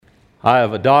I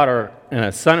have a daughter and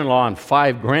a son-in-law and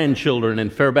 5 grandchildren in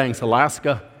Fairbanks,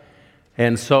 Alaska.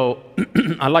 And so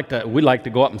we like to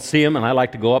go up and see him, and I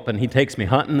like to go up, and he takes me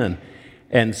hunting.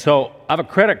 And so I have a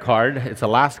credit card. It's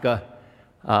Alaska.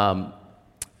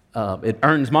 It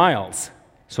earns miles,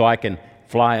 so I can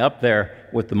fly up there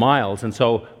with the miles. And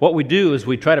so what we do is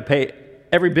we try to pay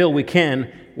every bill we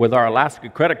can with our Alaska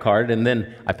credit card, and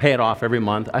then I pay it off every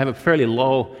month. I have a fairly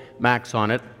low max on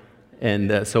it,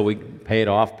 and so we pay it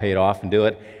off, and do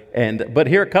it. But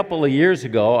here a couple of years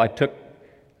ago,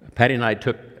 Patty and I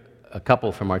took a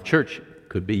couple from our church.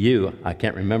 Could be you. I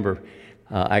can't remember.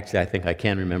 Actually, I think I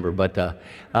can remember. But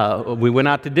we went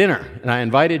out to dinner, and I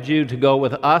invited you to go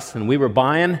with us, and we were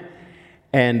buying.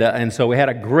 And so we had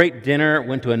a great dinner,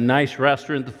 went to a nice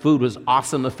restaurant. The food was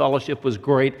awesome. The fellowship was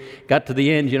great. Got to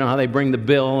the end, you know how they bring the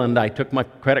bill, and I took my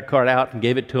credit card out and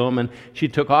gave it to them, and she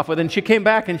took off with it. And she came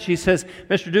back and she says,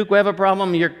 "Mr. Duke, we have a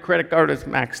problem. Your credit card is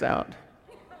maxed out."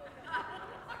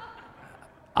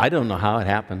 I don't know how it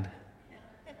happened,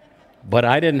 but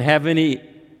I didn't have any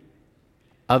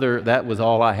other, that was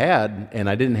all I had, and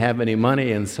I didn't have any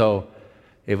money, and so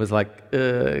it was like,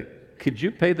 could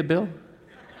you pay the bill?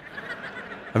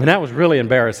 I mean, that was really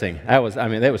embarrassing. That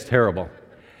was terrible.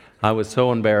 I was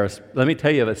so embarrassed. Let me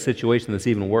tell you of a situation that's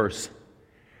even worse,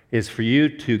 is for you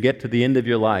to get to the end of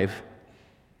your life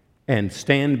and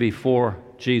stand before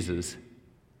Jesus,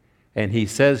 and he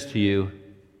says to you,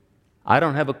 "I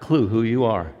don't have a clue who you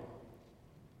are.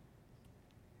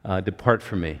 Depart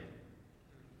from me."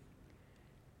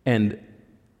 And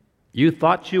you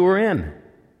thought you were in.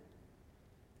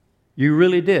 You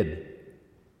really did.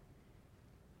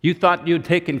 You thought you'd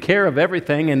taken care of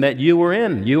everything and that you were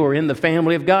in. You were in the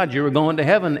family of God. You were going to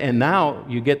heaven, and now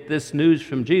you get this news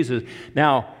from Jesus.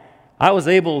 Now, I was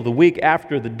able the week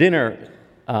after the dinner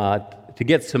to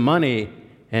get some money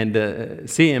and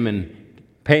see him and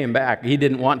pay him back. He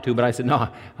didn't want to, but I said, "No,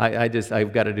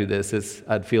 I've got to do this.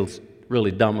 I'd feel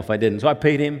really dumb if I didn't." So I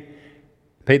paid him,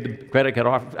 paid the credit card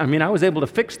off. I mean, I was able to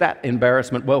fix that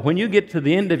embarrassment. Well, when you get to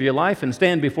the end of your life and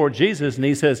stand before Jesus and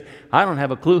he says, "I don't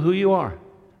have a clue who you are.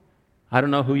 I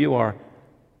don't know who you are.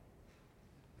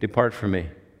 Depart from me."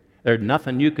 There's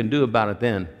nothing you can do about it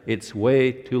then. It's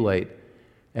way too late,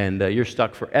 and you're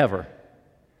stuck forever,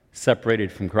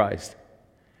 separated from Christ.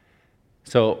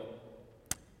 So,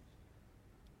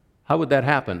 how would that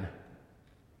happen?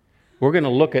 We're going to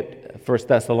look at 1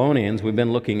 Thessalonians. We've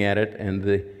been looking at it, and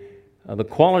the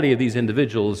quality of these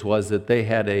individuals was that they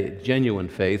had a genuine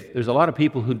faith. There's a lot of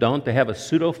people who don't. They have a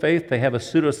pseudo-faith. They have a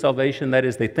pseudo-salvation. That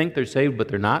is, they think they're saved, but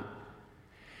they're not.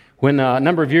 When a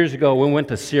number of years ago, we went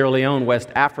to Sierra Leone, West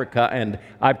Africa, and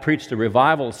I preached a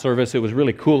revival service. It was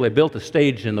really cool. They built a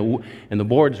stage, and the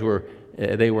boards were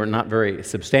not very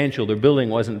substantial. Their building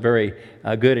wasn't very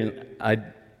good, and I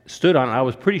stood on it. I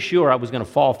was pretty sure I was going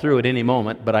to fall through at any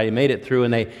moment, but I made it through,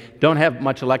 and they don't have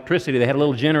much electricity. They had a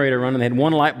little generator running. They had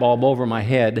one light bulb over my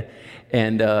head,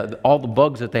 and all the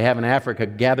bugs that they have in Africa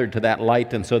gathered to that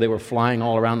light, and so they were flying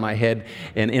all around my head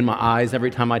and in my eyes.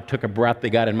 Every time I took a breath, they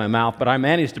got in my mouth. But I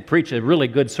managed to preach a really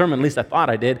good sermon, at least I thought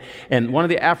I did, and one of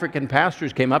the African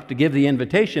pastors came up to give the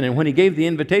invitation, and when he gave the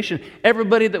invitation,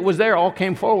 everybody that was there all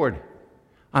came forward.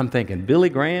 I'm thinking, Billy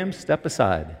Graham, step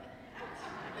aside.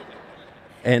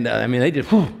 And they just,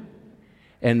 whew.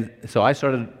 And so I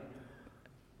started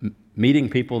meeting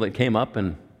people that came up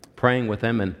and praying with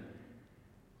them, and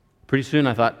pretty soon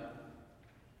I thought,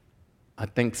 I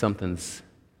think something's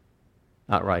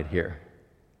not right here.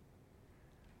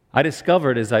 I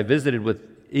discovered as I visited with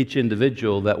each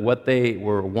individual that what they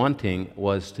were wanting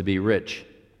was to be rich.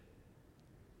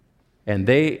 And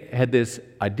they had this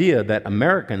idea that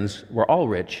Americans were all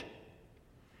rich.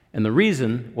 And the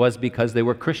reason was because they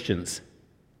were Christians.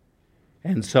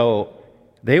 And so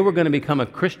they were going to become a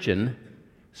Christian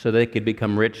so they could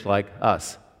become rich like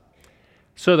us.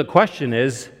 So the question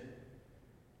is,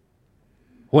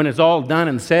 when it's all done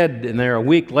and said, and they're a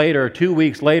week later or 2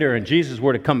 weeks later, and Jesus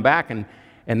were to come back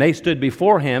and they stood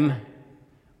before him,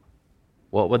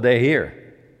 what would they hear?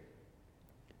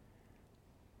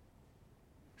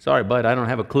 "Sorry, bud, I don't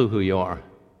have a clue who you are."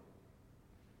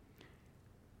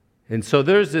 And so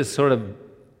there's this sort of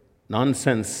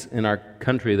nonsense in our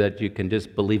country that you can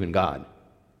just believe in God.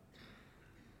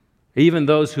 Even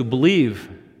those who believe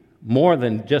more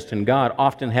than just in God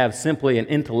often have simply an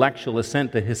intellectual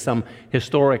assent to some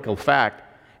historical fact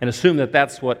and assume that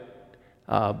that's what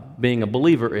being a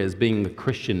believer is, being a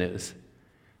Christian is.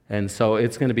 And so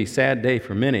it's going to be a sad day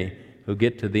for many who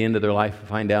get to the end of their life and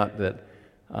find out that,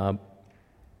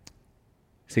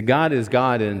 see, God is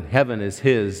God and heaven is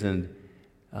His, and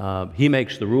He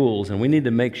makes the rules, and we need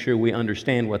to make sure we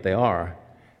understand what they are.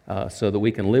 so that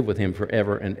we can live with him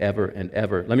forever and ever and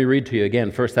ever. Let me read to you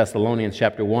again, 1 Thessalonians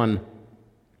chapter 1.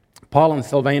 Paul and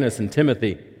Silvanus and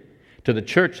Timothy, to the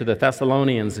church of the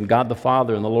Thessalonians and God the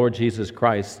Father and the Lord Jesus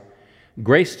Christ,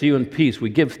 grace to you and peace. We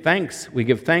give thanks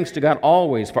to God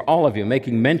always for all of you,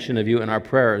 making mention of you in our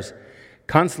prayers,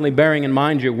 constantly bearing in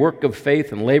mind your work of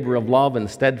faith and labor of love and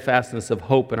steadfastness of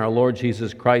hope in our Lord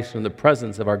Jesus Christ in the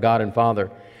presence of our God and Father,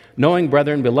 knowing,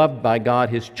 brethren, beloved by God,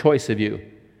 his choice of you.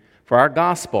 For our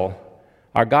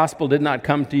gospel did not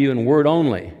come to you in word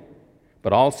only,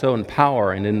 but also in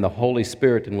power and in the Holy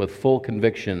Spirit and with full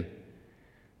conviction.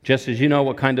 Just as you know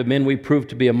what kind of men we proved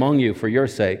to be among you for your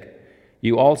sake,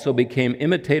 you also became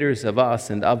imitators of us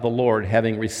and of the Lord,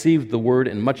 having received the word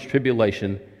in much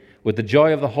tribulation, with the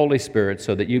joy of the Holy Spirit,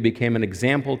 so that you became an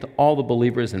example to all the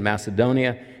believers in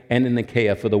Macedonia and in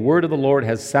Achaia. For the word of the Lord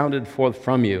has sounded forth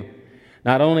from you,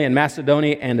 not only in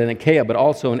Macedonia and in Achaia, but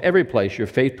also in every place your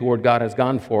faith toward God has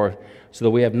gone forth, so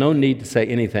that we have no need to say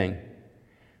anything.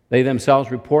 They themselves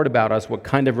report about us what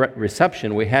kind of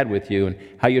reception we had with you, and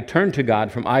how you turned to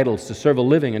God from idols to serve a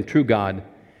living and true God,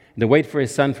 and to wait for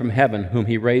his Son from heaven, whom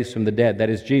he raised from the dead, that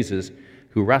is Jesus,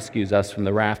 who rescues us from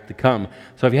the wrath to come.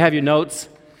 So if you have your notes,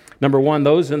 number one,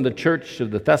 those in the church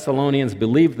of the Thessalonians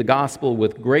believed the gospel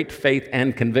with great faith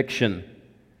and conviction.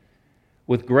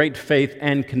 With great faith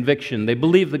and conviction. They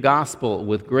believed the gospel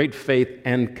with great faith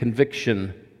and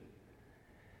conviction.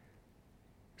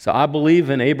 So I believe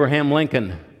in Abraham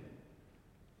Lincoln.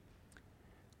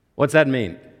 What's that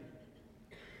mean?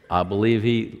 I believe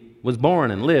he was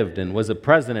born and lived and was a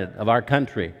president of our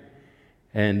country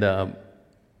and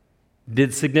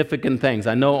did significant things.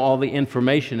 I know all the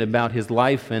information about his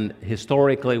life and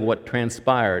historically what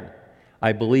transpired.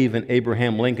 I believe in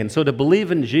Abraham Lincoln. So to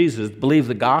believe in Jesus, believe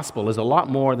the gospel, is a lot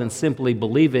more than simply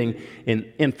believing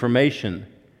in information,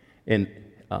 in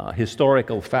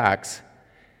historical facts.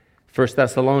 1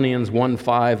 Thessalonians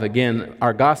 1:5, again,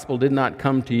 our gospel did not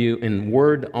come to you in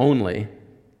word only.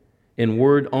 In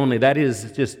word only. That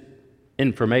is just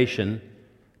information,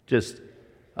 just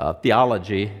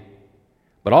theology,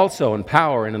 but also in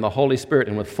power and in the Holy Spirit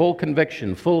and with full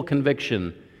conviction, full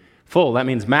conviction. Full, that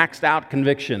means maxed out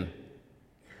conviction.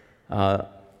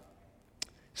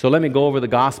 So let me go over the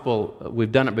gospel.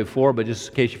 We've done it before, but just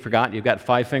in case you forgot, you've got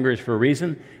 5 fingers for a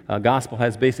reason. Gospel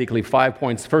has basically 5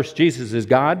 points. First, Jesus is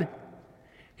God.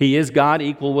 He is God,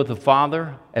 equal with the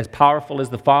Father, as powerful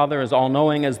as the Father, as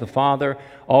all-knowing as the Father,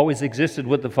 always existed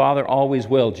with the Father, always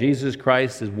will. Jesus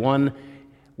Christ is one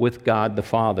with God the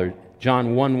Father.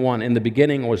 John 1:1, in the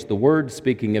beginning was the Word,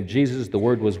 speaking of Jesus. The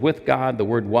Word was with God, the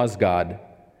Word was God.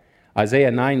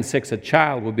 Isaiah 9:6, a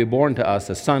child will be born to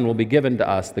us, a son will be given to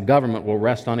us, the government will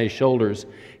rest on his shoulders.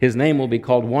 His name will be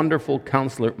called Wonderful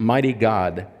Counselor, Mighty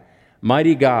God,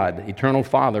 Eternal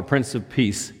Father, Prince of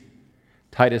Peace.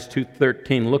 Titus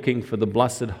 2:13, looking for the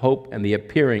blessed hope and the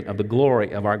appearing of the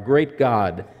glory of our great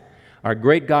God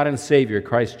and Savior,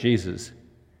 Christ Jesus.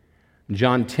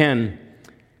 John 10,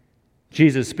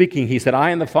 Jesus speaking, he said, I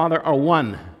and the Father are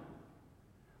one.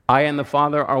 I and the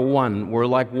Father are one. We're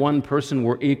like one person,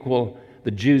 we're equal.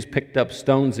 The Jews picked up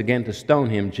stones again to stone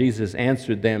him. Jesus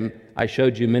answered them, I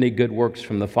showed you many good works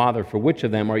from the Father. For which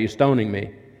of them are you stoning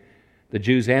me? The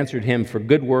Jews answered him, for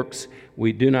good works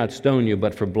we do not stone you,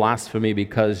 but for blasphemy,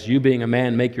 because you being a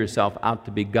man make yourself out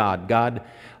to be God. God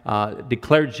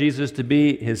declared Jesus to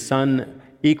be his Son,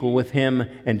 equal with him,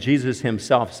 and Jesus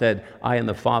himself said, I and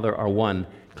the Father are one,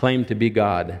 claimed to be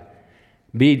God.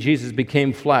 Jesus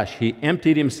became flesh. He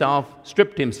emptied himself,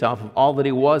 stripped himself of all that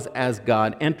he was as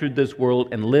God, entered this world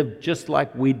and lived just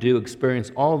like we do,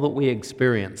 experienced all that we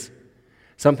experience.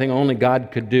 Something only God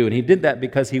could do. And he did that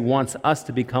because he wants us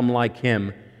to become like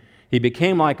him. He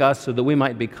became like us so that we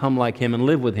might become like him and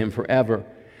live with him forever.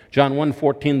 John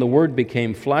 1:14, the Word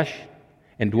became flesh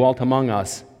and dwelt among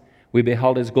us. We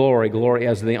beheld his glory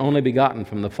as the only begotten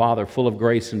from the Father, full of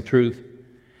grace and truth.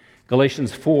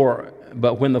 Galatians 4,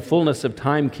 but when the fullness of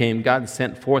time came, God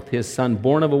sent forth his Son,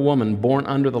 born of a woman, born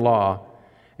under the law,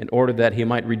 in order that he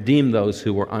might redeem those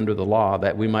who were under the law,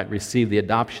 that we might receive the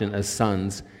adoption as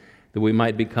sons, that we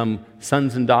might become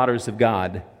sons and daughters of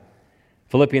God.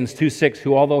 Philippians 2:6,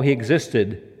 who although he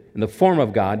existed in the form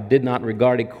of God, did not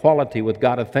regard equality with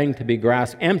God a thing to be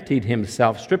grasped, emptied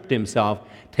himself, stripped himself,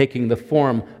 taking the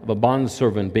form of a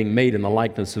bondservant, being made in the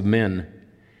likeness of men.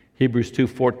 Hebrews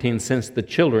 2:14, since the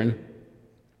children,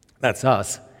 that's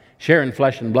us, share in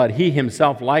flesh and blood, he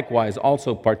himself likewise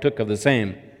also partook of the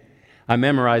same. I'm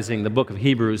memorizing the book of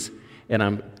Hebrews, and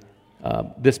I'm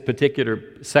this particular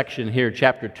section here,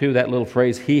 chapter 2, that little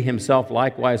phrase, he himself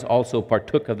likewise also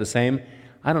partook of the same.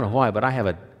 I don't know why, but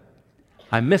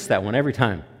I miss that one every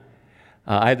time.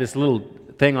 I have this little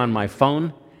thing on my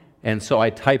phone, and so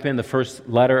I type in the first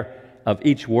letter of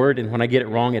each word, and when I get it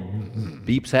wrong, it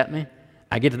beeps at me.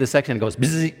 I get to this section, and it goes,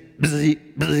 busy, busy,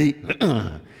 busy,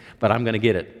 but I'm going to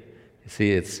get it. You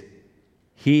see, it's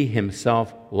he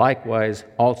himself likewise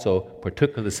also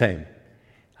partook of the same.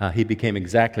 He became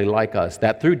exactly like us,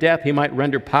 that through death he might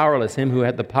render powerless him who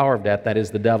had the power of death, that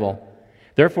is the devil.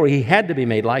 Therefore he had to be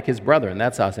made like his brethren,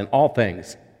 that's us, in all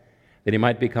things, that he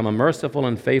might become a merciful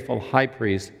and faithful high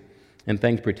priest in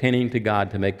things pertaining to God,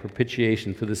 to make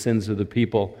propitiation for the sins of the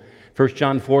people. 1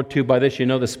 John 4:2, by this you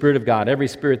know the Spirit of God. Every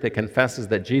spirit that confesses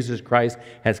that Jesus Christ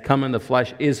has come in the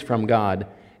flesh is from God.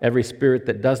 Every spirit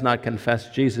that does not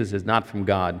confess Jesus is not from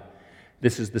God.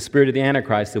 This is the spirit of the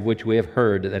Antichrist, of which we have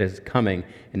heard that is coming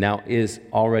and now is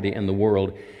already in the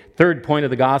world. Third point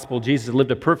of the gospel, Jesus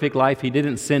lived a perfect life. He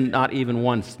didn't sin not even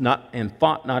once, not in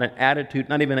thought, not in attitude,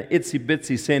 not even an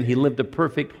itsy-bitsy sin. He lived a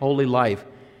perfect, holy life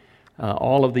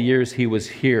all of the years he was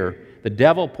here. The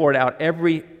devil poured out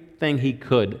everything he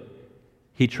could.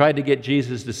 He tried to get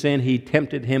Jesus to sin. He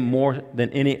tempted him more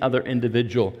than any other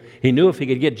individual. He knew if he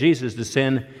could get Jesus to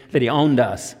sin, that he owned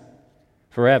us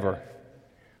forever.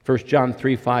 1 John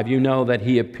 3:5, you know that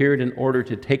he appeared in order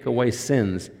to take away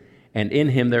sins, and in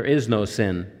him there is no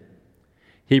sin.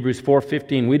 Hebrews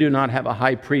 4:15, we do not have a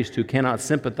high priest who cannot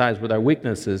sympathize with our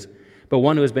weaknesses, but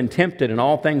one who has been tempted in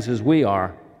all things as we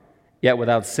are, yet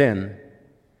without sin.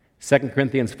 2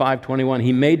 Corinthians 5:21,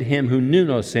 he made him who knew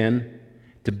no sin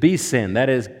to be sin. That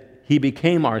is, he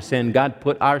became our sin. God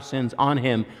put our sins on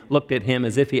him, looked at him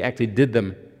as if he actually did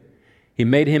them. He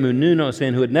made him who knew no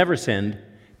sin, who had never sinned,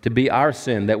 to be our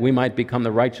sin, that we might become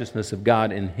the righteousness of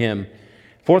God in him.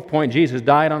 Fourth point, Jesus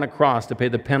died on a cross to pay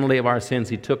the penalty of our sins.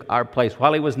 He took our place.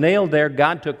 While he was nailed there,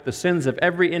 God took the sins of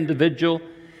every individual,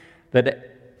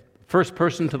 that first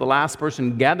person to the last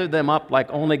person, gathered them up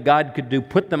like only God could do,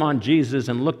 put them on Jesus,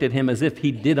 and looked at him as if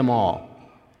he did them all,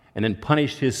 and then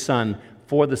punished his son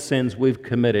for the sins we've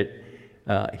committed.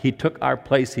 He took our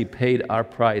place, he paid our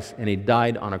price, and he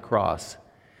died on a cross.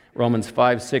 Romans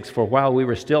 5:6, for while we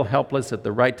were still helpless, at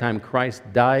the right time Christ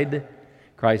died.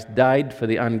 Christ died for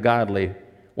the ungodly.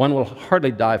 One will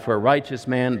hardly die for a righteous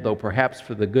man, though perhaps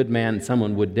for the good man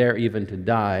someone would dare even to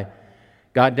die.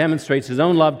 God demonstrates his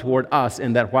own love toward us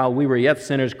in that while we were yet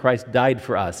sinners, Christ died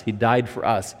for us. He died for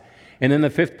us. And then the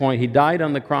fifth point, he died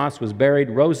on the cross, was buried,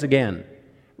 rose again.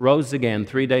 Rose again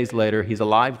 3 days later. He's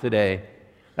alive today.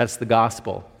 That's the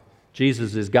gospel.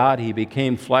 Jesus is God. He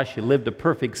became flesh. He lived a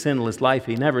perfect, sinless life.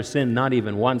 He never sinned, not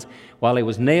even once. While he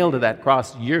was nailed to that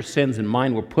cross, your sins and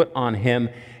mine were put on him,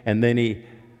 and then he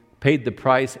paid the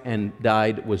price and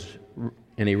died,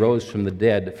 and he rose from the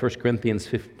dead. 1 Corinthians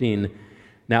 15.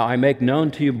 Now I make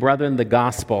known to you, brethren, the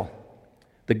gospel,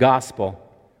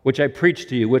 which I preached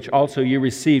to you, which also you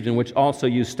received, in which also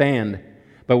you stand,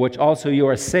 by which also you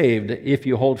are saved, if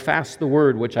you hold fast the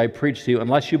word which I preached to you,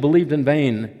 unless you believed in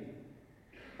vain.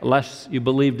 Unless you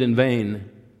believed in vain.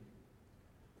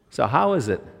 So how is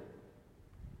it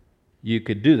you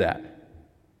could do that?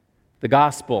 The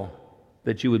gospel,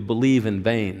 that you would believe in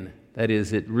vain. That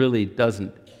is, it really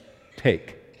doesn't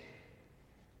take.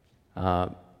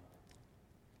 It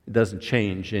doesn't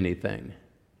change anything.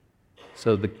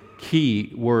 So the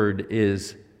key word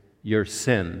is your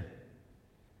sin.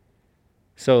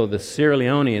 So the Sierra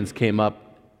Leoneans came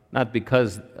up not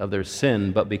because of their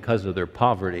sin, but because of their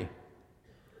poverty,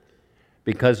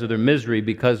 because of their misery,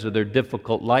 because of their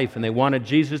difficult life, and they wanted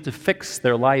Jesus to fix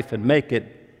their life and make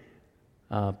it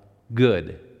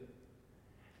good.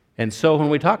 And so when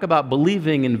we talk about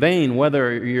believing in vain,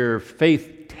 whether your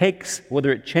faith takes,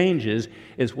 whether it changes,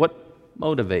 is what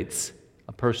motivates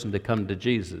a person to come to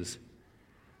Jesus.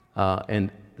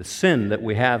 And the sin that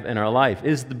we have in our life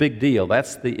is the big deal.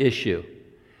 That's the issue.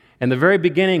 In the very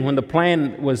beginning, when the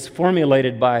plan was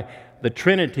formulated by the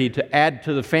Trinity to add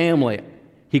to the family,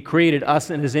 he created us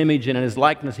in his image and in his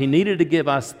likeness. He needed to give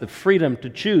us the freedom to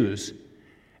choose.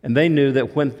 And they knew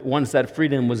that once that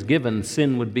freedom was given,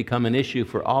 sin would become an issue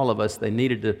for all of us. They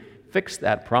needed to fix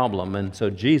that problem. And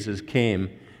so Jesus came,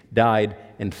 died,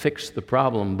 and fixed the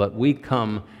problem. But we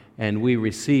come and we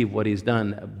receive what he's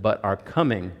done. But our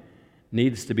coming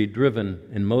needs to be driven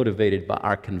and motivated by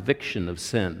our conviction of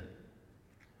sin.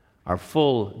 Our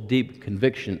full, deep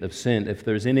conviction of sin. If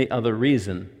there's any other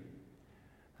reason,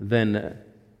 then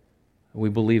we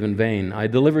believe in vain. I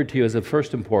delivered to you as of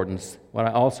first importance what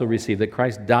I also received, that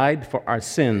Christ died for our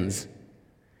sins.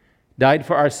 Died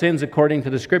for our sins according to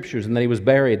the Scriptures, and that he was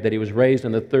buried, that he was raised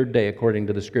on the third day according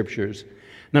to the Scriptures.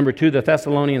 Number two, the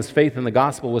Thessalonians' faith in the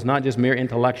gospel was not just mere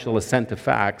intellectual assent to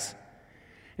facts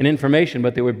and information,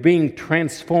 but they were being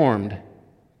transformed.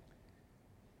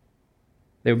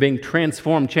 They were being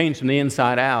transformed, changed from the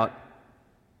inside out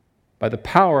by the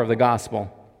power of the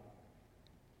gospel.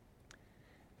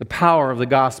 The power of the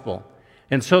gospel.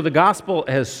 And so the gospel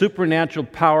has supernatural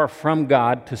power from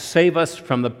God to save us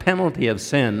from the penalty of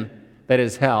sin, that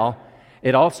is hell.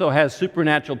 It also has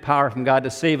supernatural power from God to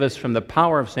save us from the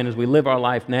power of sin as we live our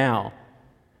life now.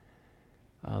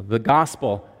 The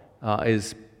gospel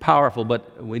is powerful,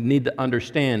 but we need to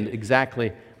understand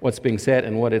exactly what's being said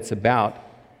and what it's about.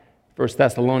 1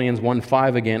 Thessalonians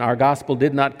 1:5 again, our gospel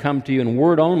did not come to you in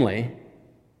word only,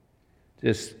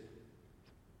 just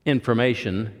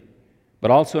information,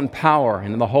 but also in power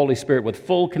and in the Holy Spirit with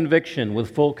full conviction,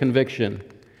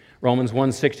 Romans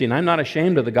 1:16, I'm not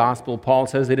ashamed of the gospel. Paul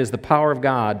says it is the power of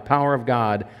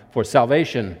God for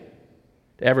salvation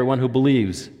to everyone who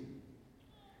believes.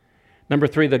 Number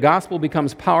 3, the gospel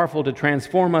becomes powerful to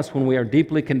transform us when we are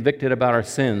deeply convicted about our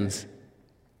sins.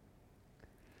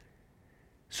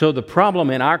 So the problem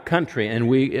in our country, and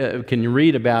we can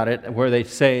read about it, where they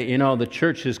say, the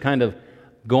church is kind of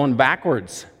going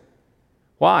backwards.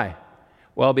 Why?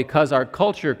 Well, because our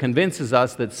culture convinces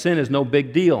us that sin is no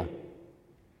big deal.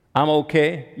 I'm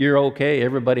okay, you're okay,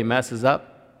 everybody messes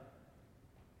up.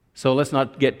 So let's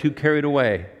not get too carried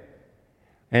away.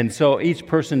 And so each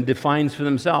person defines for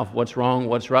themselves what's wrong,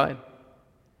 what's right.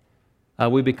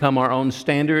 We become our own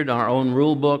standard, our own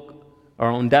rule book, our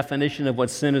own definition of what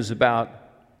sin is about.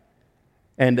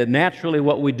 And naturally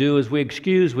what we do is we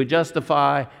excuse, we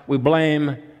justify, we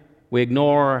blame, we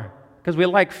ignore, because we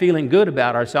like feeling good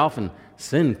about ourselves, and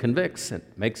sin convicts.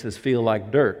 It makes us feel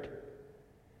like dirt.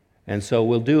 And so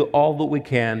we'll do all that we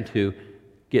can to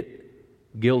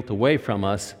get guilt away from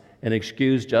us and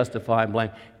excuse, justify, and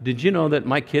blame. Did you know that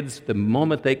my kids, the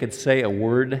moment they could say a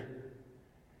word,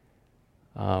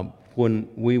 when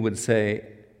we would say,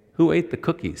 who ate the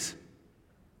cookies?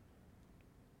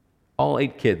 All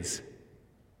 8 kids.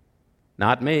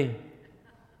 Not me.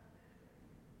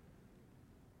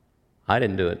 I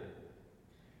didn't do it.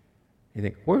 You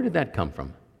think, where did that come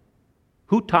from?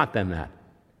 Who taught them that?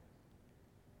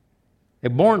 They're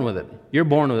born with it. You're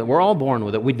born with it. We're all born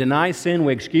with it. We deny sin,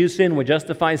 we excuse sin, we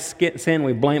justify sin,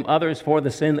 we blame others for the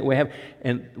sin that we have,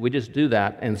 and we just do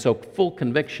that. And so full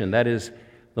conviction, that is,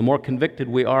 the more convicted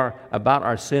we are about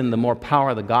our sin, the more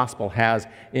power the gospel has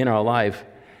in our life.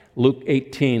 Luke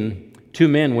 18, 2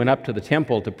 men went up to the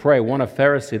temple to pray, one a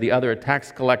Pharisee, the other a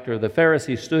tax collector. The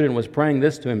Pharisee stood and was praying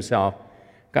this to himself,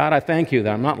 God, I thank you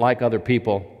that I'm not like other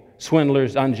people,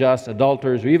 swindlers, unjust,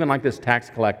 adulterers, or even like this tax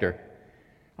collector.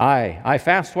 I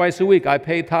fast twice a week. I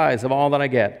pay tithes of all that I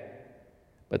get.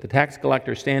 But the tax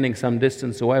collector, standing some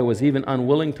distance away, was even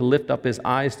unwilling to lift up his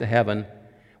eyes to heaven,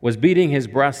 was beating his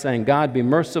breast, saying, God, be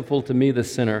merciful to me, the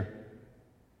sinner.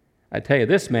 I tell you,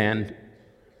 this man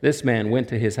went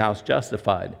to his house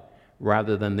justified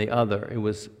rather than the other. It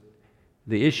was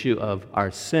the issue of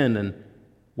our sin and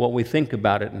what we think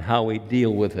about it and how we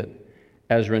deal with it.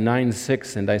 Ezra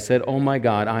 9:6, and I said, Oh my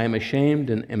God, I am ashamed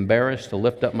and embarrassed to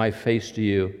lift up my face to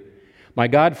you. My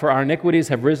God, for our iniquities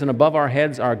have risen above our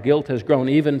heads, our guilt has grown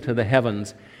even to the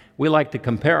heavens. We like to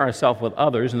compare ourselves with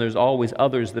others, and there's always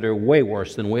others that are way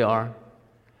worse than we are.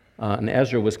 And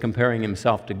Ezra was comparing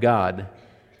himself to God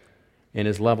in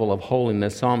his level of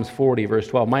holiness. Psalms 40, verse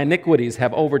 12, my iniquities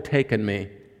have overtaken me,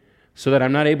 so that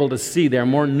I'm not able to see. They are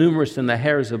more numerous than the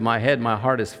hairs of my head. My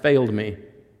heart has failed me.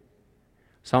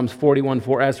 Psalms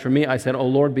 41:4, as for me, I said, O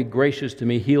Lord, be gracious to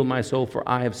me, heal my soul, for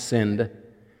I have sinned.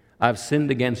 I've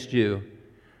sinned against you.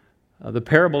 The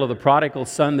parable of the prodigal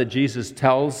son that Jesus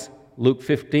tells, Luke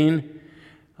 15,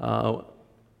 there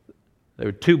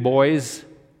were 2 boys.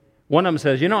 One of them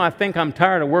says, I think I'm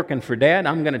tired of working for Dad.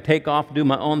 I'm going to take off and do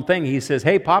my own thing. He says,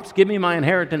 hey, Pops, give me my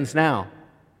inheritance now.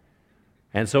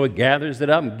 And so he gathers it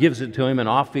up and gives it to him, and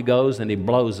off he goes, and he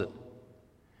blows it.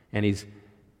 And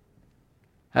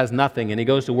has nothing, and he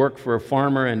goes to work for a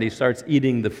farmer, and he starts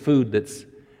eating the food that's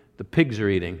the pigs are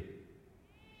eating.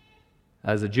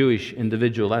 As a Jewish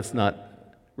individual, that's not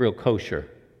real kosher,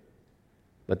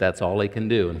 but that's all he can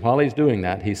do. And while he's doing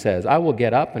that, he says, I will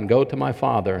get up and go to my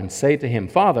father and say to him,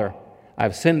 Father,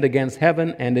 I've sinned against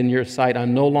heaven and in your sight.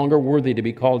 I'm no longer worthy to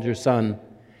be called your son.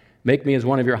 Make me as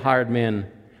one of your hired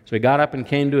men. So he got up and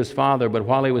came to his father, but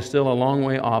while he was still a long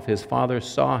way off, his father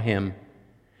saw him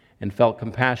and felt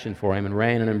compassion for him and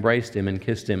ran and embraced him and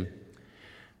kissed him.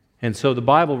 And so the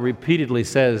Bible repeatedly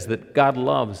says that God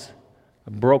loves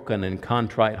a broken and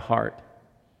contrite heart.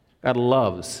 God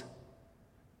loves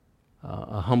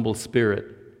a humble spirit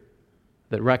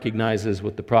that recognizes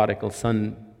what the prodigal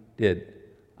son did.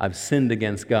 I've sinned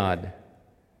against God.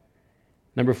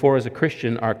 Number 4, as a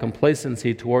Christian, our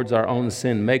complacency towards our own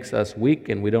sin makes us weak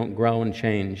and we don't grow and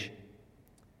change.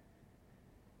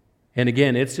 And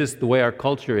again, it's just the way our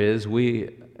culture is. We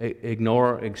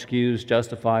ignore, excuse,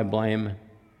 justify, blame.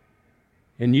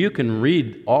 And you can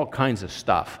read all kinds of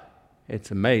stuff.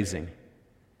 It's amazing.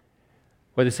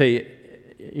 Where they say,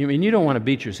 you don't want to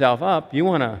beat yourself up. You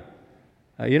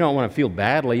don't want to feel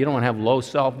badly. You don't want to have low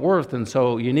self-worth. And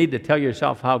so you need to tell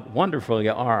yourself how wonderful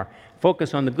you are.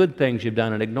 Focus on the good things you've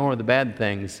done and ignore the bad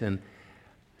things. And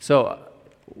so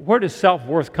where does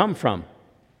self-worth come from?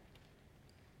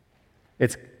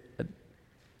 It's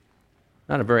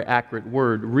not a very accurate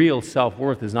word. Real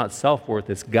self-worth is not self-worth.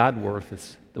 It's God-worth.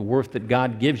 It's the worth that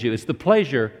God gives you. It's the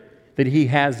pleasure that He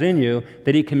has in you,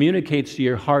 that He communicates to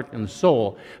your heart and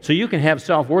soul. So you can have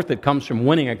self-worth that comes from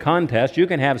winning a contest. You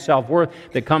can have self-worth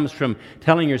that comes from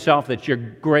telling yourself that you're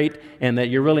great and that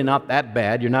you're really not that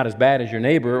bad. You're not as bad as your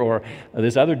neighbor or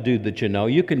this other dude that you know.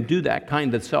 You can do that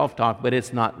kind of self-talk, but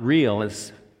it's not real.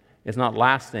 It's not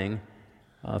lasting.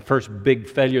 First big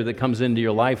failure that comes into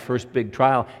your life, first big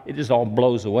trial, it just all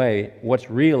blows away. What's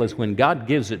real is when God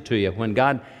gives it to you, when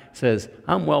God says,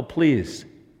 I'm well pleased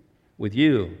with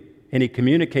you, and He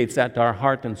communicates that to our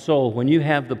heart and soul. When you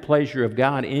have the pleasure of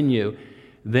God in you,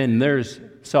 then there's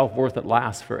self-worth that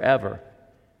lasts forever.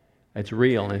 It's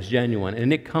real and it's genuine.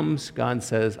 And it comes, God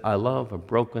says, I love a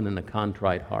broken and a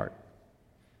contrite heart.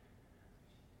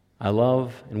 I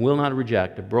love and will not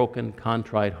reject a broken,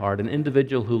 contrite heart. An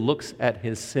individual who looks at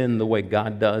his sin the way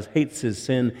God does, hates his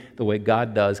sin the way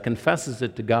God does, confesses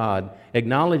it to God,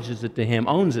 acknowledges it to Him,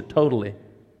 owns it totally,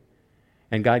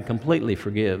 and God completely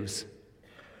forgives.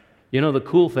 You know, the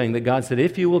cool thing that God said,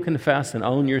 if you will confess and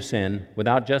own your sin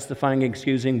without justifying,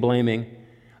 excusing, blaming,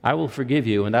 I will forgive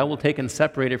you, and I will take and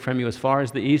separate it from you as far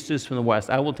as the east is from the west.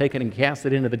 I will take it and cast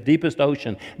it into the deepest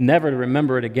ocean, never to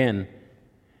remember it again.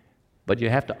 But you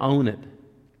have to own it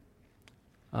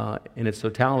in its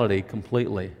totality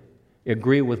completely.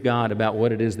 Agree with God about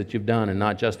what it is that you've done and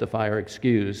not justify or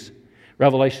excuse.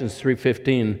 Revelations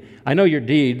 3:15, I know your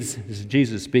deeds, this is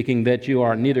Jesus speaking, that you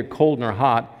are neither cold nor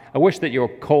hot. I wish that you were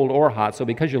cold or hot, so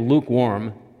because you're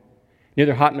lukewarm,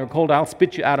 neither hot nor cold, I'll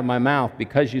spit you out of my mouth.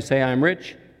 Because you say I am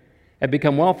rich, have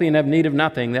become wealthy and have need of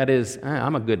nothing. That is,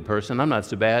 I'm a good person, I'm not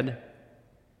so bad.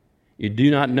 You do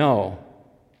not know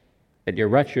that you're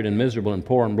wretched and miserable and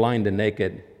poor and blind and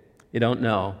naked. You don't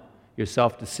know. You're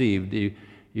self-deceived.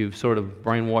 You've sort of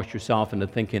brainwashed yourself into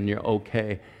thinking you're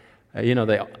okay.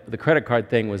 The credit card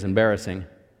thing was embarrassing,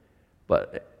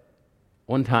 but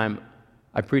one time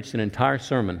I preached an entire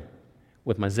sermon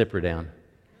with my zipper down.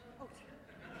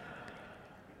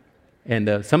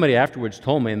 And somebody afterwards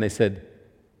told me, and they said,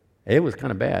 it was kind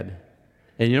of bad.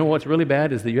 And you know what's really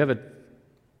bad is that you have a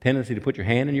tendency to put your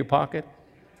hand in your pocket.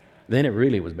 Then it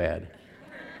really was bad.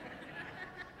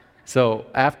 So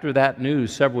after that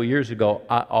news several years ago,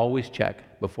 I always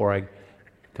check before I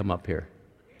come up here.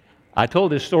 I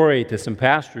told this story to some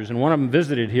pastors, and one of them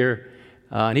visited here,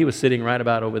 and he was sitting right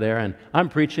about over there, and I'm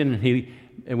preaching,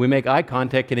 and we make eye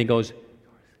contact, and he goes,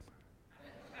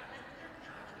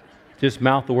 just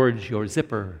mouth the words, your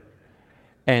zipper.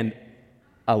 And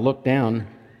I looked down,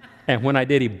 and when I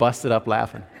did, he busted up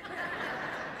laughing.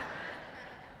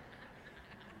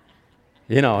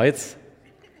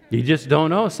 You just don't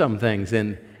know some things,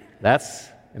 and that's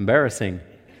embarrassing.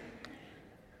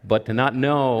 But to not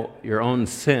know your own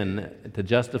sin, to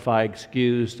justify,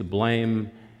 excuse, to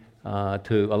blame,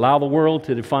 to allow the world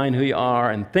to define who you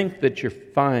are and think that you're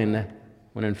fine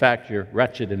when in fact you're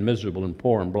wretched and miserable and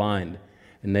poor and blind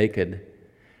and naked.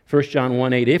 1 John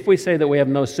 1:8, if we say that we have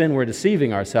no sin, we're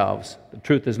deceiving ourselves. The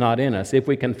truth is not in us. If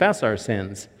we confess our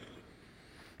sins,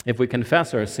 He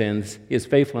is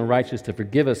faithful and righteous to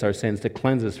forgive us our sins, to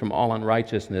cleanse us from all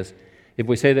unrighteousness. If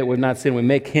we say that we've not sinned, we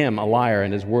make Him a liar,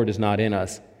 and His word is not in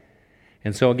us.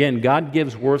 And so again, God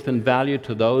gives worth and value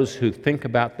to those who think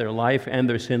about their life and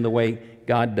their sin the way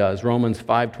God does. Romans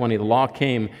 5:20, the law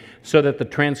came so that the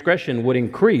transgression would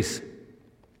increase.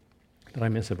 Did I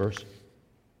miss a verse?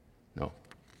 No.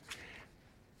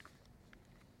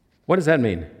 What does that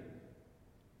mean?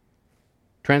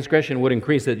 Transgression would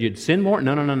increase, that you'd sin more?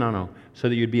 No. So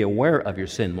that you'd be aware of your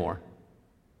sin more.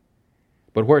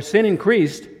 But where sin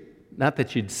increased, not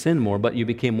that you'd sin more, but you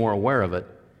became more aware of it.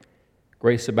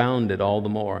 Grace abounded all the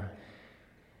more.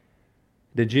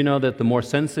 Did you know that the more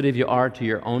sensitive you are to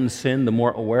your own sin, the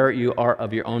more aware you are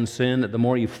of your own sin, the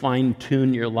more you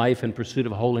fine-tune your life in pursuit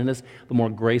of holiness, the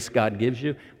more grace God gives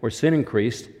you? Where sin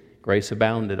increased, grace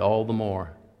abounded all the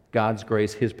more. God's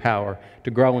grace, His power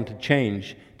to grow and to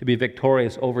change, to be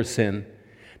victorious over sin.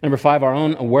 Number 5, our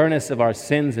own awareness of our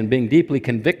sins and being deeply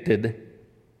convicted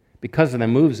because of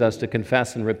them moves us to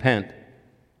confess and repent.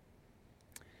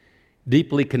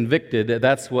 Deeply convicted,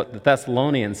 that's what the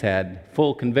Thessalonians had,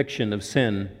 full conviction of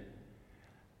sin.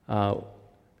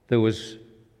 there was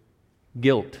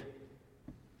guilt.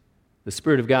 The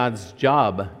Spirit of God's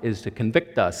job is to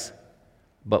convict us,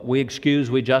 but we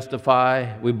excuse, we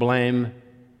justify, we blame,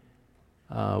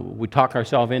 we talk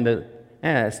ourselves into,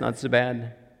 it's not so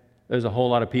bad. There's a whole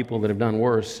lot of people that have done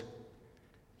worse.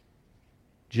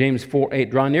 James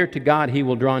 4:8, draw near to God, He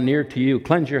will draw near to you.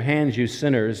 Cleanse your hands, you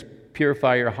sinners.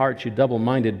 Purify your hearts, you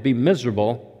double-minded. Be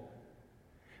miserable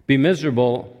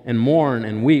and mourn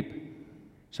and weep.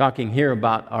 Talking here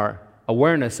about our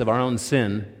awareness of our own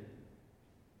sin.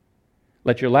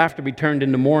 Let your laughter be turned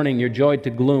into mourning, your joy to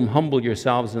gloom. Humble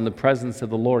yourselves in the presence of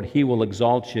the Lord, He will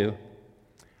exalt you.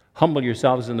 Humble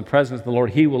yourselves in the presence of the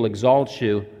Lord, He will exalt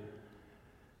you.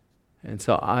 And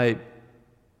so I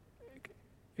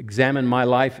examine my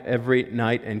life every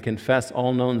night and confess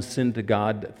all known sin to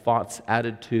God, thoughts,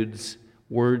 attitudes,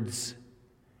 words.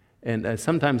 And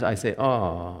sometimes I say,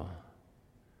 oh,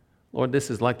 Lord, this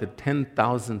is like the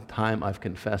 10,000th time I've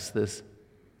confessed this.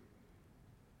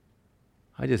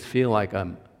 I just feel like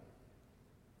I'm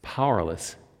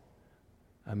powerless.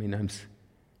 I mean,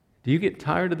 do you get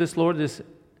tired of this, Lord? This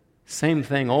same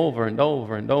thing over and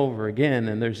over and over again,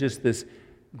 and there's just this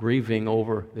grieving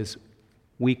over this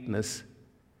weakness.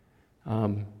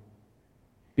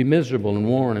 Be miserable and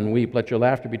mourn and weep. Let your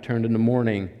laughter be turned into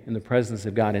mourning in the presence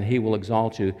of God, and He will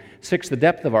exalt you. 6, the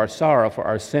depth of our sorrow for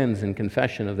our sins and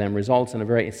confession of them results in a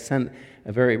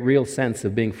very real sense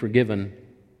of being forgiven.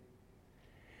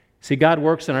 See, God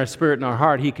works in our spirit and our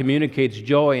heart. He communicates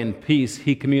joy and peace.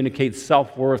 He communicates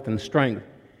self-worth and strength.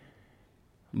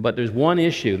 But there's one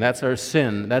issue, that's our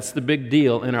sin. That's the big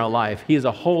deal in our life. He is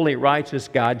a holy, righteous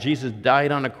God. Jesus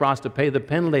died on a cross to pay the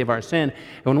penalty of our sin.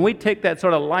 And when we take that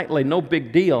sort of lightly, no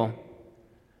big deal,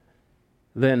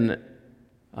 then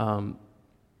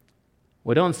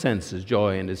we don't sense His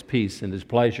joy and His peace and His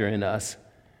pleasure in us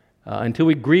until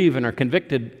we grieve and are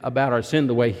convicted about our sin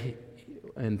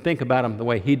and think about Him the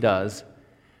way He does.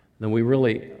 Then we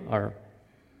really are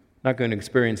not going to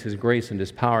experience His grace and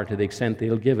His power to the extent that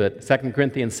He'll give it. 2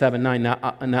 Corinthians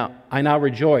 7:9, I now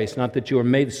rejoice, not that you were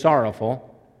made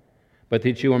sorrowful, but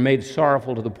that you were made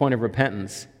sorrowful to the point of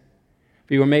repentance.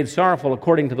 For you were made sorrowful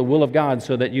according to the will of God,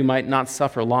 so that you might not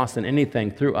suffer loss in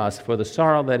anything through us. For the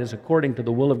sorrow that is according to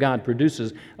the will of God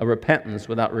produces a repentance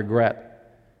without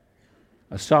regret,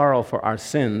 a sorrow for our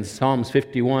sins. Psalms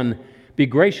 51, be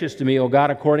gracious to me, O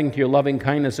God, according to your loving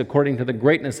kindness, according to the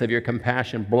greatness of your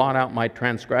compassion. Blot out my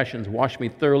transgressions. Wash me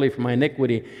thoroughly from my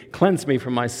iniquity. Cleanse me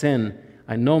from my sin.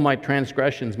 I know my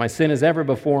transgressions. My sin is ever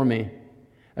before me.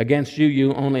 Against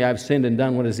you only I've sinned and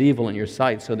done what is evil in your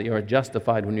sight, so that you are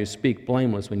justified when you speak,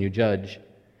 blameless when you judge.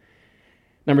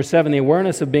 Number 7, the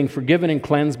awareness of being forgiven and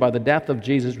cleansed by the death of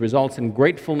Jesus results in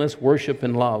gratefulness, worship,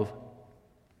 and love.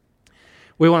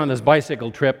 We went on this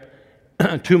bicycle trip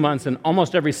 2 months, and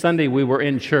almost every Sunday we were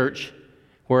in church,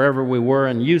 wherever we were,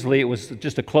 and usually it was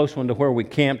just a close one to where we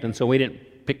camped, and so we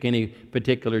didn't pick any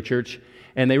particular church,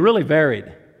 and they really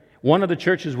varied. One of the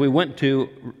churches we went to,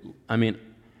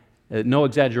 no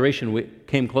exaggeration, we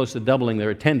came close to doubling their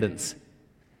attendance.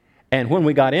 And when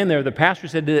we got in there, the pastor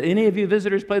said, did any of you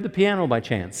visitors play the piano by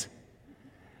chance?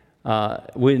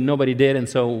 Nobody did, and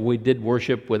so we did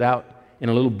worship in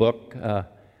a little book.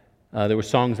 There were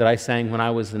songs that I sang when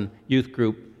I was in youth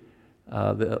group,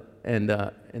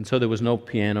 and so there was no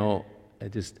piano.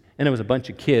 And there was a bunch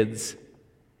of kids,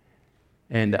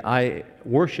 and I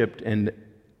worshiped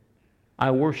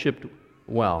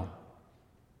well.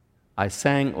 I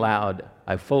sang loud.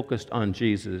 I focused on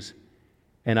Jesus,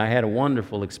 and I had a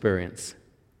wonderful experience.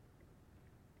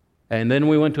 And then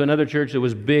we went to another church that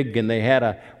was big, and they had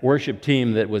a worship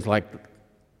team that was like,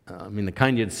 the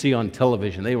kind you'd see on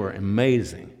television. They were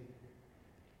amazing.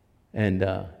 And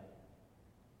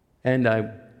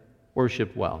I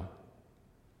worship well.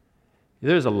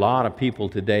 There's a lot of people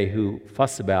today who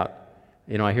fuss about,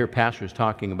 I hear pastors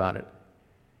talking about it,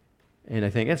 and I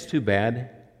think that's too bad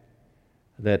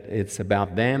that it's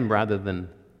about them rather than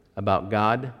about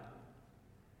God.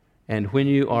 And when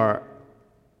you are,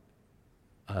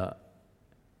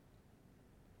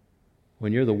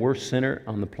 when you're the worst sinner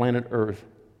on the planet Earth,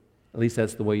 at least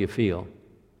that's the way you feel.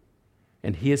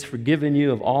 And He has forgiven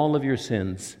you of all of your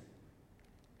sins.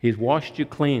 He's washed you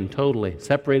clean, totally,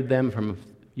 separated them from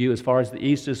you as far as the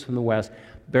east is from the west,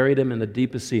 buried them in the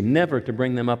deepest sea, never to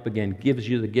bring them up again, gives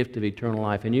you the gift of eternal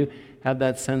life. And you have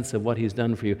that sense of what He's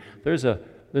done for you. There's a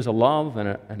love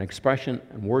and an expression,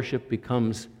 and worship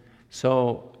becomes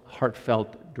so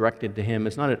heartfelt, directed to Him.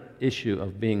 It's not an issue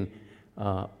of being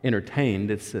entertained.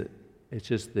 It's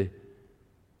just the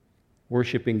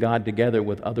worshiping God together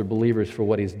with other believers for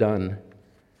what He's done.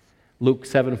 Luke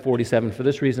 7:47, for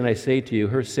this reason I say to you,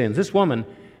 her sins. This woman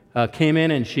came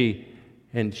in and she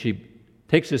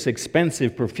takes this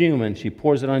expensive perfume and she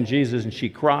pours it on Jesus and she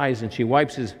cries and she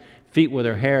wipes his feet with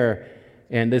her hair.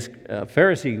 And this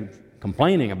Pharisee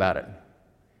complaining about it.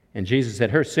 And Jesus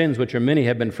said, her sins, which are many,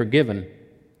 have been forgiven.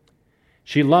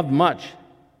 She loved much.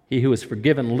 He who is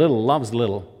forgiven little loves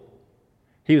little.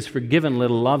 He who is forgiven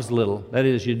little loves little. That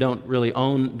is, you don't really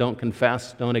own, don't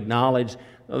confess, don't acknowledge.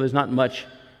 Oh, there's not much.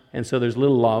 And so there's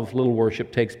little love, little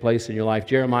worship takes place in your life.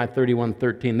 Jeremiah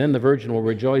 31:13. Then the virgin will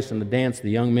rejoice and the dance, the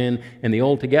young men and the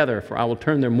old together. For I will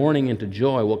turn their mourning into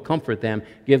joy, will comfort them,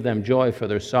 give them joy for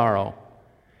their sorrow.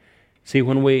 See,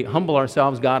 when we humble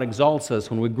ourselves, God exalts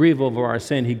us. When we grieve over our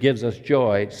sin, He gives us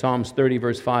joy. Psalms 30,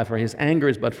 verse 5, for His anger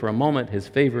is but for a moment, His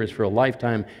favor is for a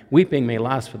lifetime. Weeping may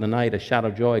last for the night, a shout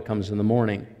of joy comes in the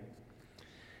morning.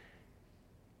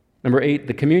 Number 8,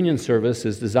 the communion service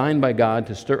is designed by God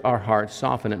to stir our hearts,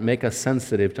 soften it, make us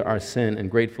sensitive to our sin and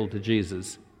grateful to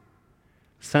Jesus.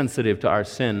 Sensitive to our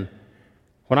sin.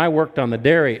 When I worked on the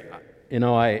dairy,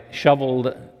 I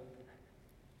shoveled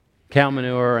cow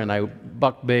manure and I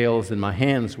bucked bales and my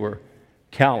hands were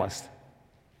calloused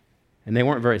and they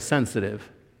weren't very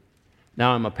sensitive.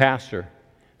 Now I'm a pastor.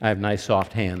 I have nice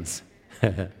soft hands.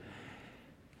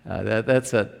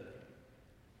 That's a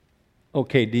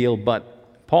okay deal,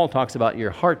 but Paul talks about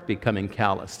your heart becoming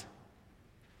calloused.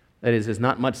 That is, there's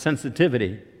not much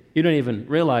sensitivity. You don't even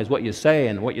realize what you say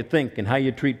and what you think and how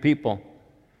you treat people.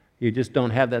 You just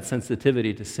don't have that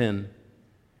sensitivity to sin.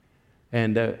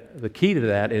 And the key to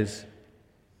that is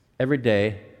every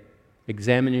day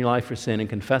examine your life for sin and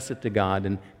confess it to God.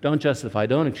 And don't justify,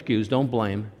 don't excuse, don't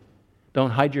blame.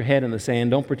 Don't hide your head in the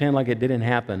sand. Don't pretend like it didn't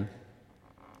happen.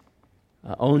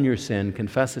 Own your sin,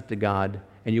 confess it to God,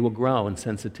 and you will grow in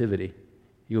sensitivity.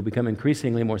 You will become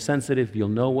increasingly more sensitive. You'll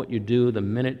know what you do the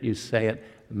minute you say it,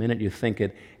 the minute you think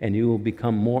it, and you will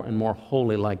become more and more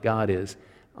holy like God is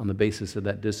on the basis of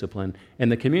that discipline.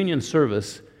 And the communion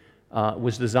service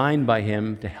was designed by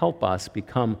Him to help us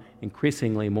become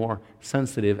increasingly more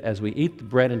sensitive as we eat the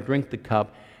bread and drink the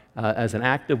cup as an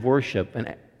act of worship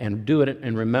and do it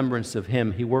in remembrance of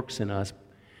Him. He works in us.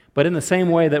 But in the same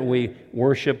way that we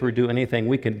worship or do anything,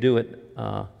 we can do it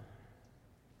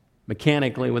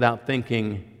mechanically without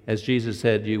thinking. As Jesus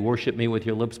said, you worship me with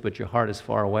your lips, but your heart is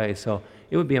far away. So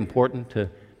it would be important to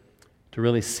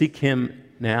really seek Him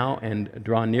now and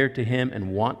draw near to Him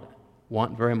and want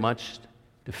very much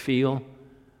to feel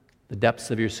the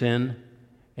depths of your sin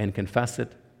and confess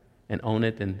it and own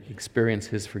it and experience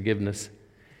His forgiveness.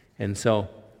 And so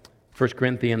 1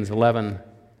 Corinthians 11,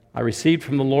 I received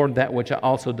from the Lord that which I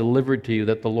also delivered to you,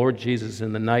 that the Lord Jesus,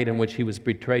 in the night in which He was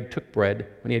betrayed, took bread.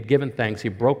 When He had given thanks, He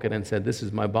broke it and said, this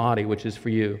is my body, which is for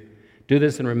you. Do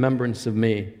this in remembrance of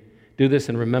me. Do this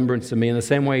in remembrance of me. In the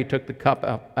same way, He took the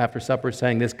cup after supper,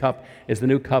 saying, this cup is the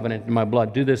new covenant in my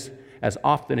blood. Do this as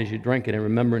often as you drink it in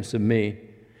remembrance of me.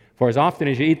 For as often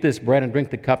as you eat this bread and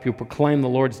drink the cup, you proclaim the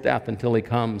Lord's death until He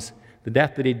comes, the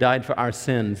death that He died for our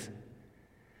sins.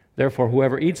 Therefore,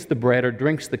 whoever eats the bread or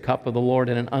drinks the cup of the Lord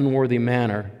in an unworthy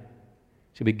manner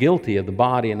shall be guilty of the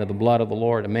body and of the blood of the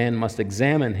Lord. A man must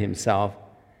examine himself.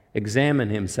 That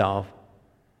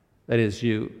is,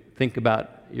 you think about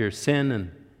your sin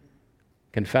and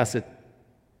confess it.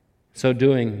 So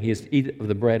doing, he is to eat of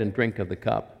the bread and drink of the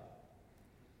cup.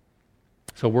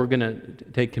 So we're going to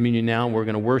take communion now. We're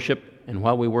going to worship, and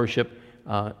while we worship,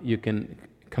 you can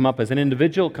come up as an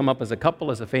individual, come up as a couple,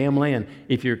 as a family, and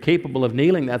if you're capable of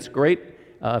kneeling, that's great.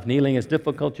 If kneeling is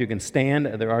difficult, you can stand.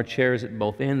 There are chairs at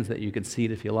both ends that you can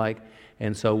seat if you like.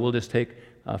 And so we'll just take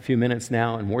a few minutes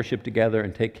now and worship together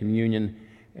and take communion.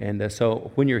 And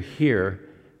so when you're here,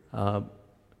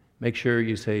 make sure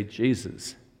you say,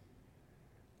 Jesus,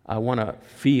 I want to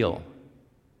feel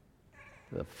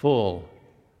the full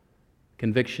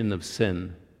conviction of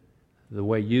sin the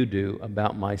way you do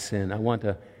about my sin. I want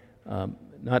to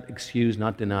not excuse,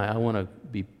 not deny. I want to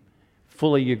be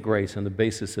full of your grace on the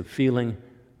basis of feeling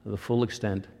the full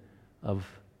extent of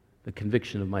the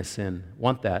conviction of my sin.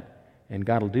 Want that, and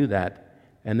God will do that.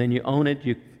 And then you own it,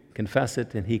 you confess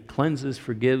it, and He cleanses,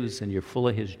 forgives, and you're full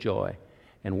of His joy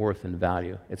and worth and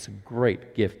value. It's a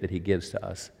great gift that He gives to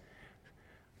us.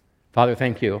 Father,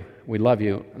 thank you. We love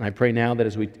you. And I pray now that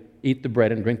as we eat the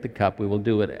bread and drink the cup, we will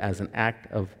do it as an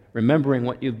act of remembering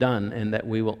what you've done, and that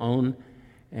we will own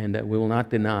and that we will not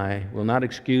deny, will not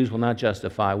excuse, will not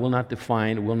justify, will not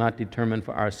define, will not determine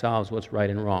for ourselves what's right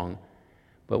and wrong.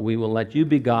 But we will let you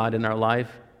be God in our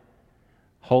life,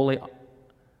 holy,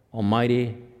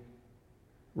 almighty,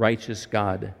 righteous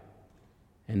God.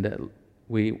 And that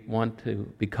we want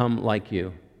to become like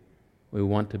you. We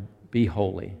want to be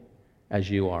holy as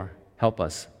you are. Help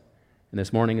us And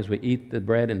this morning as we eat the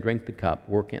bread and drink the cup,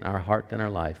 work in our heart and our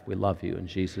life, we love you. In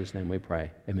Jesus' name we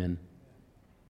pray. Amen.